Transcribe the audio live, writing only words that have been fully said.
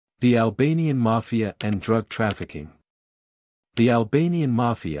The Albanian Mafia and drug trafficking. The Albanian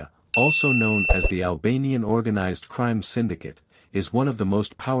Mafia, also known as the Albanian Organized Crime Syndicate, is one of the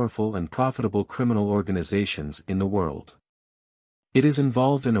most powerful and profitable criminal organizations in the world. It is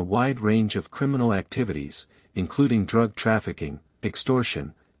involved in a wide range of criminal activities, including drug trafficking,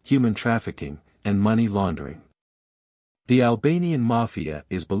 extortion, human trafficking, and money laundering. The Albanian Mafia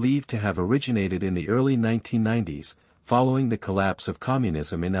is believed to have originated in the early 1990s, following the collapse of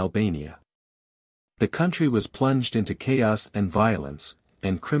communism in Albania. The country was plunged into chaos and violence,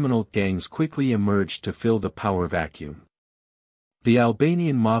 and criminal gangs quickly emerged to fill the power vacuum. The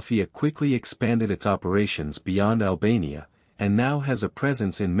Albanian Mafia quickly expanded its operations beyond Albania, and now has a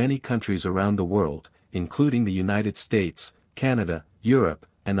presence in many countries around the world, including the United States, Canada, Europe,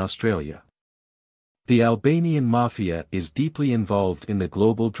 and Australia. The Albanian Mafia is deeply involved in the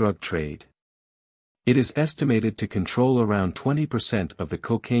global drug trade. It is estimated to control around 20% of the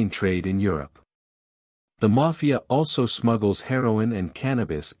cocaine trade in Europe. The Mafia also smuggles heroin and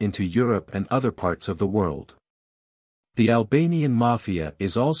cannabis into Europe and other parts of the world. The Albanian Mafia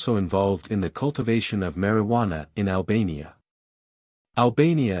is also involved in the cultivation of marijuana in Albania.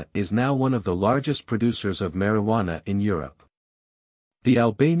 Albania is now one of the largest producers of marijuana in Europe. The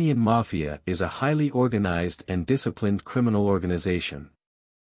Albanian Mafia is a highly organized and disciplined criminal organization.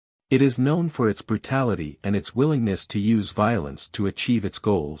 It is known for its brutality and its willingness to use violence to achieve its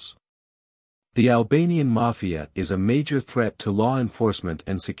goals. The Albanian Mafia is a major threat to law enforcement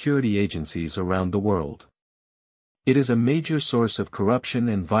and security agencies around the world. It is a major source of corruption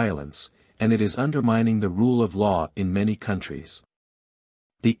and violence, and it is undermining the rule of law in many countries.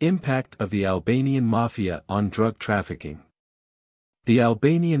 The impact of the Albanian Mafia on drug trafficking. The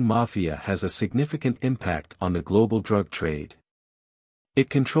Albanian Mafia has a significant impact on the global drug trade. It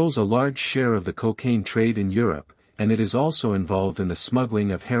controls a large share of the cocaine trade in Europe, and it is also involved in the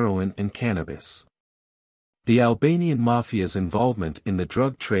smuggling of heroin and cannabis. The Albanian Mafia's involvement in the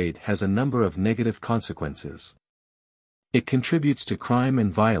drug trade has a number of negative consequences. It contributes to crime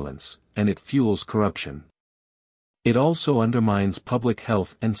and violence, and it fuels corruption. It also undermines public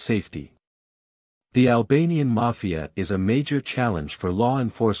health and safety. The Albanian Mafia is a major challenge for law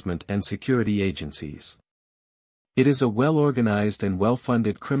enforcement and security agencies. It is a well-organized and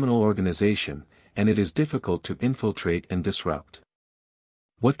well-funded criminal organization, and it is difficult to infiltrate and disrupt.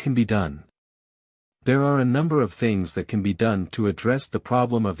 What can be done? There are a number of things that can be done to address the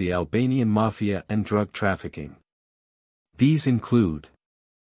problem of the Albanian Mafia and drug trafficking. These include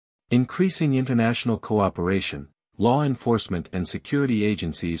increasing international cooperation. Law enforcement and security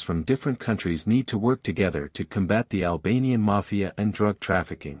agencies from different countries need to work together to combat the Albanian Mafia and drug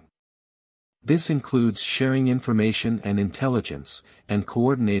trafficking. This includes sharing information and intelligence, and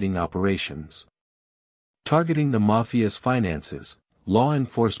coordinating operations. Targeting the Mafia's finances. Law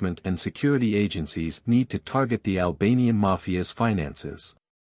enforcement and security agencies need to target the Albanian Mafia's finances.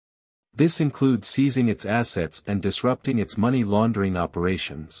 This includes seizing its assets and disrupting its money laundering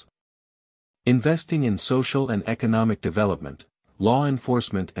operations. Investing in social and economic development. Law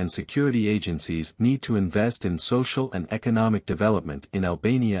enforcement and security agencies need to invest in social and economic development in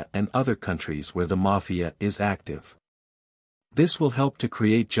Albania and other countries where the Mafia is active. This will help to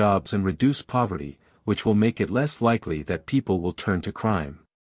create jobs and reduce poverty, which will make it less likely that people will turn to crime.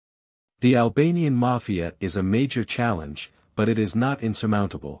 The Albanian Mafia is a major challenge, but it is not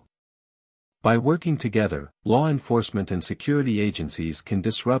insurmountable. By working together, law enforcement and security agencies can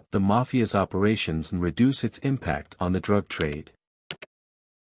disrupt the Mafia's operations and reduce its impact on the drug trade.